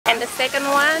And the second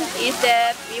one is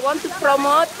that we want to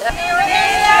promote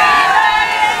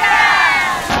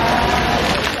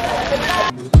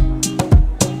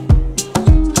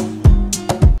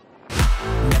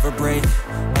never break,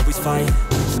 always fight,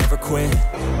 never quit,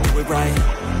 do it right,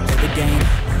 play the game,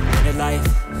 win it life,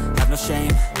 have no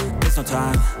shame, there's no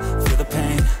time, feel the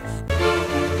pain.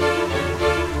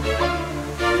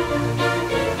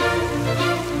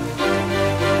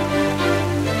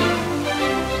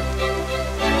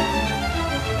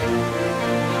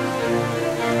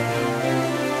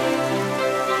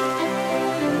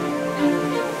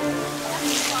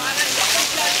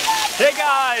 Hey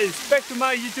guys, back to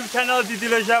my YouTube channel Didi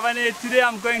Le Javanais. Today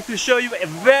I'm going to show you a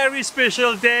very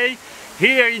special day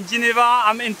here in Geneva.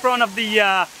 I'm in front of the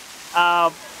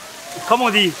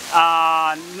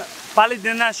Palais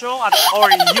des Nations at our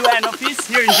UN office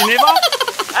here in Geneva,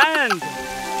 and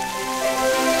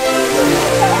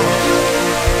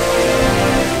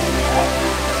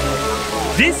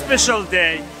this special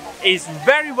day is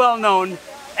very well known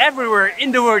everywhere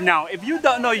in the world now. If you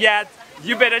don't know yet,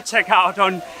 you better check out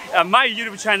on my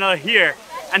YouTube channel here.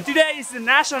 And today is the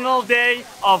National Day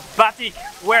of Batik,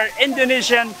 where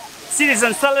Indonesian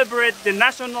citizens celebrate the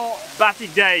National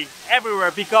Batik Day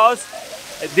everywhere because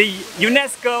the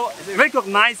Unesco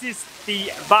recognizes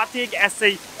the Batik as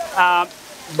a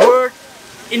world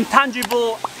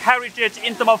intangible heritage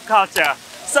in terms of culture.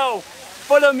 So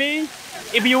follow me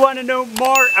if you want to know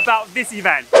more about this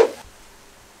event.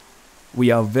 We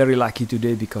are very lucky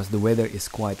today because the weather is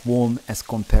quite warm as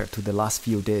compared to the last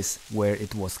few days where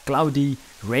it was cloudy,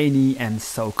 rainy and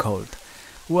so cold.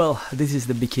 Well, this is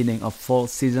the beginning of fall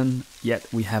season, yet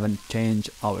we haven't changed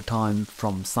our time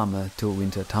from summer to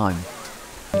winter time.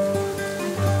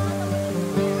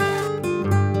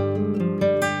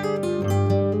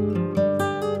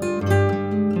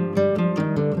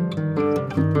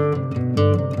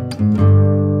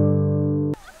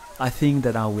 I think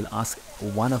that I will ask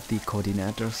one of the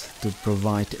coordinators to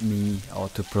provide me or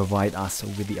to provide us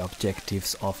with the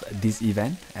objectives of this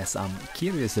event, as I'm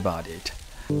curious about it.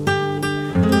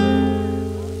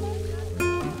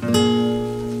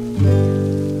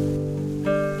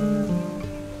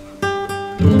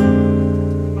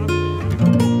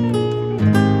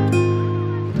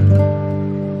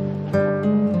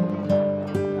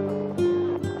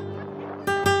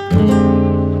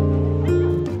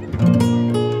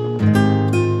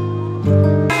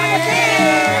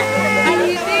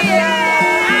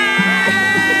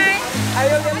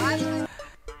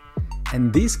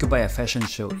 And this Kebaya fashion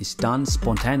show is done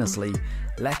spontaneously.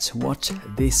 Let's watch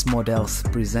these models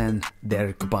present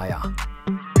their Kebaya.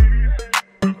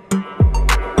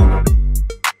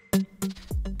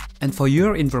 And for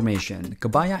your information,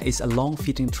 Kebaya is a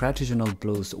long-fitting traditional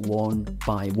blouse worn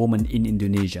by women in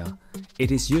Indonesia.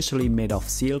 It is usually made of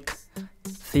silk,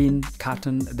 thin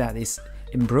cotton that is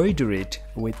embroidered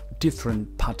with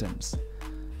different patterns.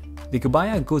 The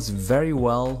Kebaya goes very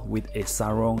well with a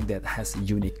sarong that has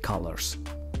unique colors.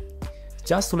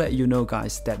 Just to let you know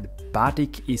guys that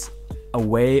Batik is a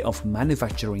way of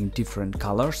manufacturing different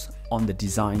colors on the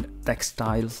designed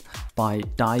textiles by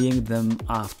dyeing them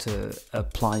after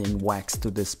applying wax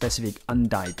to the specific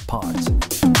undyed parts.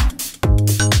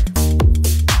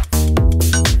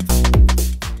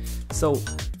 So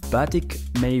Batik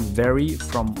may vary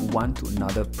from one to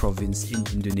another province in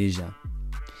Indonesia.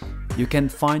 You can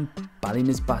find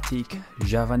Balinese Batik,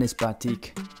 Javanese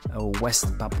Batik,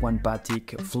 West Papuan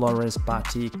Batik, Flores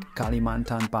Batik,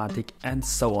 Kalimantan Batik and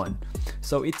so on.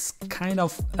 So it's kind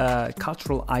of a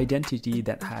cultural identity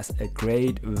that has a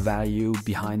great value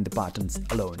behind the buttons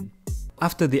alone.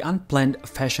 After the unplanned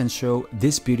fashion show,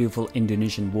 this beautiful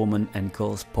Indonesian woman and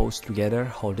girls posed together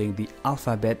holding the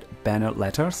alphabet banner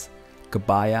letters,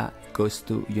 Kebaya goes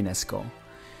to UNESCO.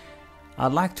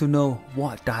 I'd like to know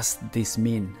what does this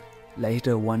mean.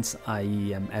 Later, once I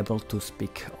am able to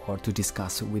speak or to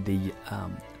discuss with the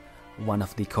one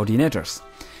of the coordinators.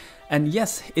 And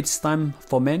yes, it's time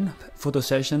for men photo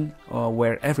session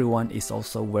where everyone is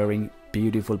also wearing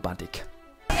beautiful batik.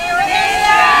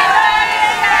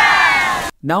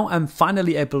 Now I'm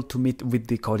finally able to meet with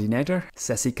the coordinator,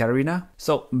 Sesi Karina.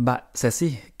 So, Mbak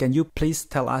Sesi, can you please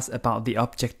tell us about the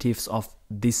objectives of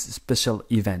this special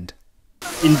event?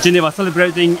 In Geneva,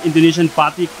 celebrating Indonesian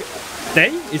Batik Day,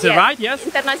 is it right? Yes.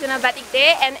 International Batik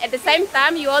Day, and at the same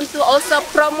time you want to also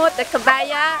promote the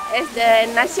Kebaya as the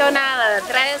national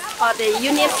dress for the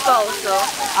UNESCO also.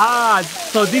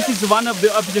 So this is one of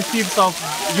the objectives of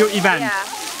your event. Yeah.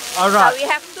 All right. So we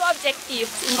have two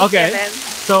objectives in this event.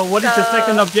 So what is the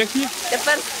second objective? The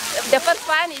first The first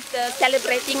one is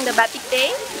celebrating the Batik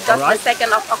Day, because the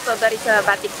 2nd of October is a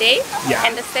Batik Day. Yeah.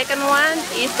 And the second one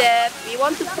is that we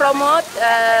want to promote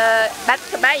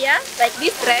Batik Kebaya, like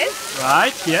this dress,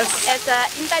 Right, yes. as an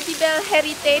intangible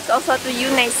heritage also to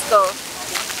UNESCO.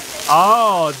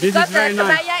 Oh, this Because is very the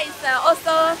nice. kebaya is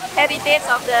also heritage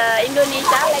of the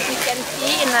Indonesia, like you can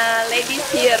see in ladies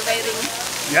here wearing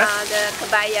the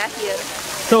kebaya here.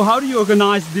 So how do you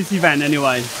organize this event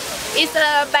anyway? It's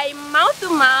by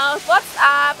mouth-to-mouth,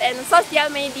 WhatsApp and social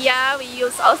media. We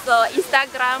use also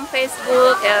Instagram,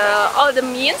 Facebook, all the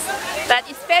means. But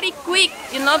it's very quick,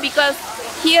 you know, because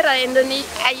here in Indonesia,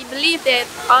 I believe that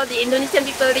all the Indonesian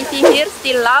people living here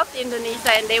still love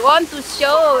Indonesia and they want to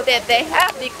show that they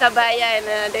have the kebaya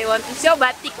and they want to show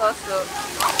batik also.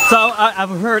 So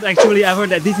I've heard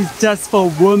that this is just for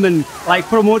women, like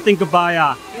promoting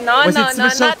kebaya. No, Was no, it no,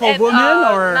 special not for at women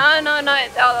all. or? No, not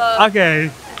at all. Okay.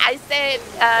 I said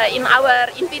in our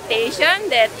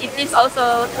invitation that it is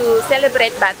also to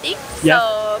celebrate batik. Yes.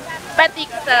 So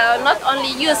batik not only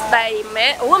used by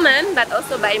women but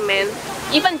also by men,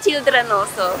 even children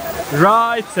also.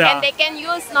 Right. And they can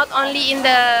use not only in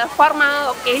the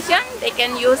formal occasion, they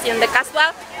can use in the casual.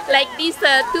 Like these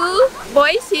two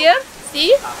boys here,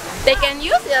 see, they can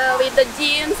use with the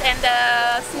jeans and the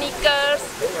sneakers.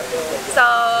 So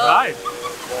Right.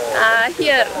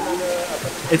 here.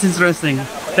 It's interesting.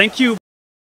 Thank you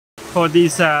for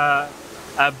this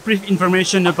brief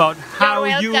information about how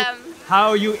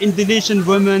you Indonesian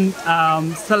women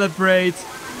celebrate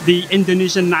the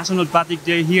Indonesian National Batik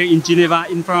Day here in Geneva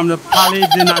in front of the Palais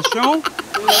des Nations.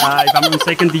 If I'm not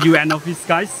mistaken, the UN office,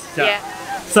 guys. Yeah.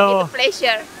 So it's a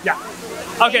pleasure. yeah.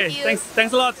 Okay.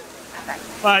 Thanks a lot.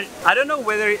 Bye. I don't know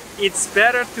whether it's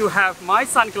better to have my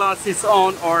sunglasses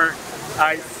on or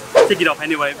I take it off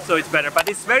anyway, so it's better. But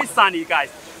it's very sunny, guys.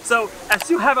 So as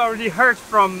you have already heard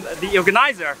from the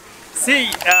organizer, she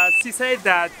said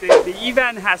that the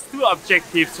event has two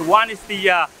objectives. One is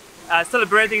the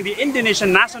celebrating the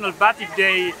Indonesian National Batik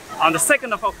Day on the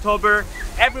 2nd of October.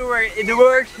 Everywhere in the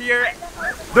world here,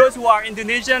 those who are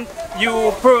Indonesian,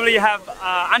 you probably have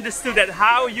understood that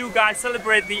how you guys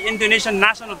celebrate the Indonesian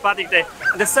National Batik Day.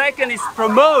 The second is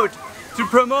to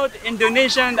promote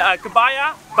Indonesian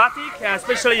kebaya, batik,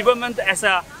 especially women as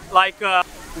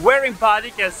wearing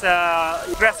batik as a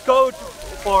dress code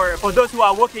for those who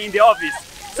are working in the office.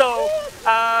 So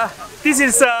this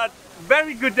is a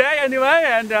very good day anyway,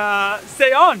 and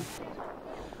stay on.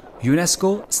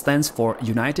 UNESCO stands for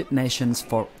United Nations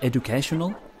for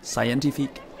Educational,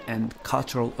 Scientific and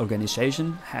Cultural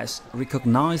Organization, has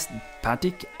recognized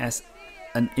batik as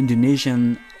an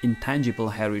Indonesian intangible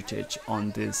heritage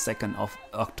on the 2nd of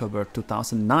October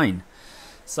 2009.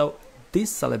 So this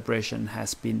celebration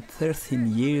has been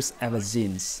 13 years ever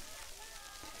since.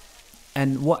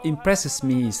 And what impresses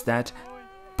me is that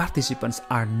participants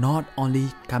are not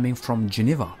only coming from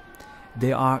Geneva,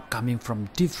 they are coming from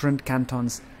different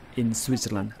cantons in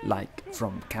Switzerland, like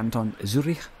from Canton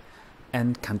Zurich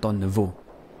and Canton Vaud.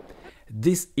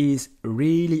 This is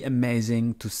really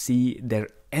amazing to see their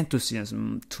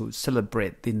enthusiasm to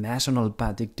celebrate the National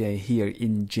Batik Day here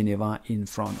in Geneva in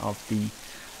front of the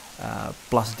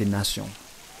Place des Nations.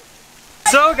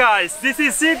 So guys, this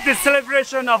is it, the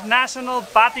celebration of National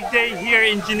Batik Day here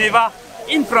in Geneva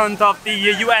in front of the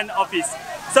UN office.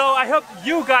 So I hope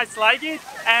you guys like it,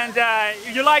 and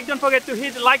if you like, don't forget to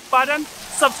hit the like button,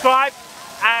 subscribe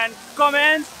and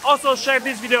comment, also share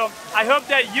this video. I hope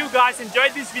that you guys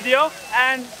enjoyed this video,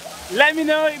 and let me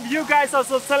know if you guys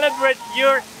also celebrate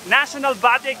your national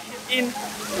batik in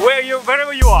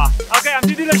wherever you are. Okay, I'm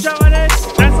Didi Le Javanais.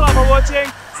 Thanks a lot for watching.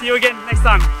 See you again next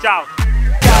time. Ciao.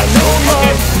 Got no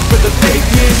love for the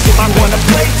fakeness. If I wanna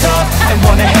play tough and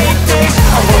wanna hate things,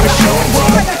 I wanna show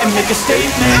up and make a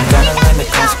statement. Gotta learn the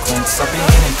consequence of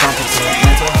being incompetent.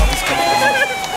 Mental health